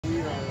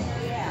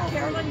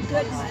Carolyn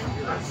Goodman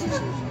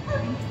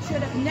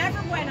should have never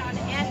went on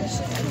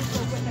Anderson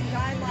Cooper with a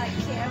guy like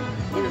him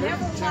and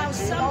never allowed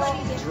somebody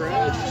to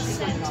finish a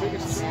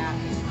sentence.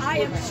 I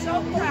am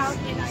so proud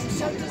and I'm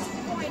so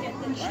disappointed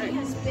that she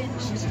has been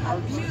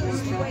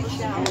abused the way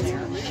she has.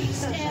 She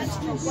stands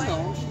for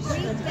what we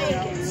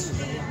think is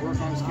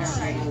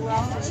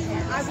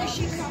I wish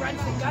she could run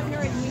for governor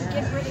and we'd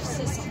get rid of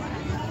Sisolak.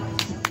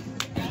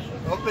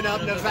 Open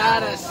up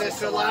Nevada,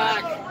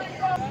 Sisolak.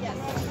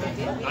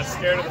 Not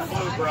scared of the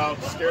flu, bro.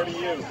 Scared of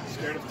you.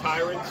 Scared of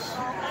tyrants.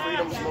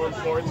 Freedom's more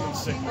important than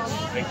sickness.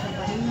 Thank you.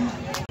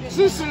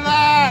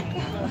 Sisolak!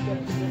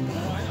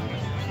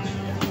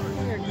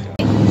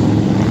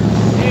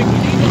 Hey, we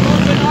need to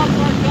open up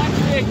our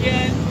country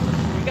again.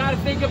 We got to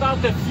think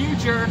about the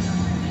future.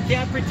 You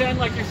can't pretend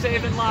like you're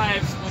saving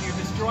lives when you're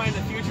destroying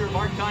the future of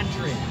our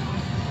country.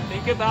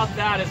 Think about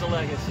that as a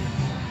legacy.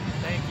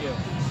 Thank you.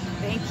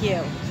 Thank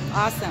you.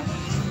 Awesome.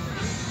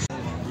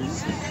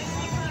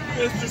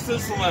 Mr.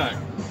 Sisolak,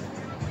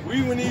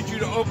 we will need you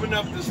to open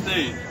up the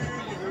state.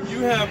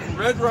 You have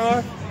Red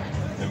Rock,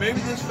 and maybe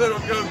this federal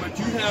government,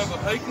 you have a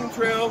hiking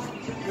trail,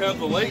 you have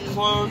the lake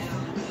closed.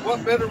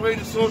 What better way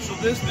to social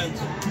distance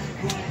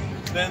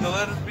than to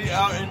let us be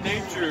out in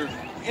nature?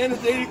 And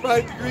it's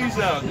 85 degrees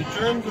out. The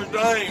germs are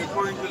dying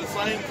according to the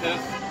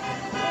scientists.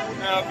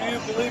 Now, if you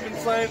believe in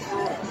science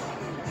for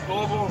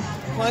global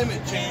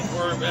climate change,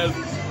 or as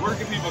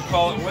working people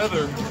call it,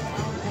 weather.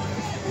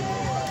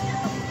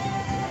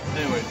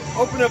 Anyway,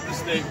 open up the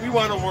state. We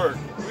want to work.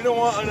 We don't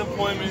want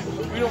unemployment.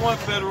 We don't want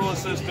federal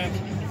assistance.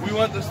 We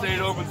want the state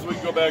open so we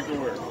can go back to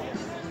work.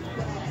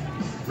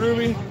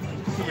 Ruby,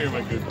 come here, my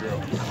good girl.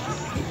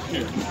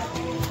 Here.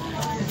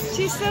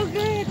 She's so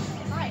good.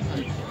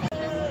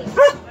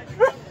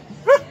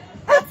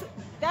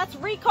 That's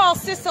recall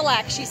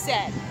Sisolak, she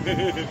said.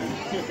 Good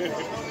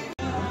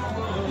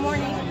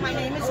morning. My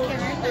name is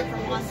Karen. I'm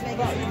from Las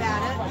Vegas,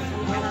 Nevada,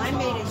 and I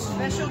made a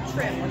special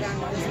trip down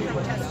to this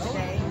protest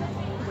today,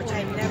 which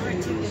I've never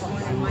attended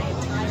one in my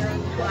entire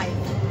life,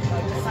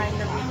 to sign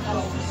the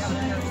recall for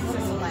Governor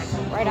Sisolak.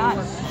 Right on.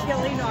 For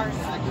killing our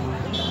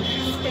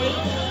state,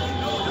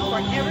 for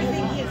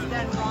everything he has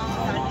done wrong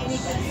without any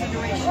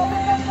consideration.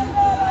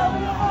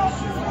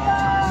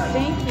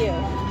 Thank you.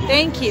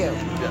 Thank you.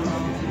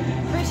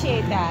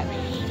 Appreciate that.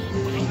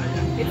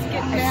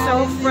 It's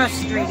so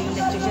frustrating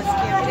that you just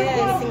can't do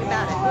anything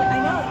about it. I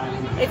know.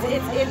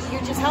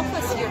 You're just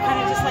helpless. You're kind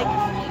of just like,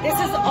 this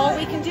is all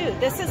we can do.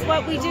 This is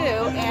what we do,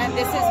 and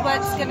this is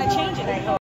what's going to change it, I hope.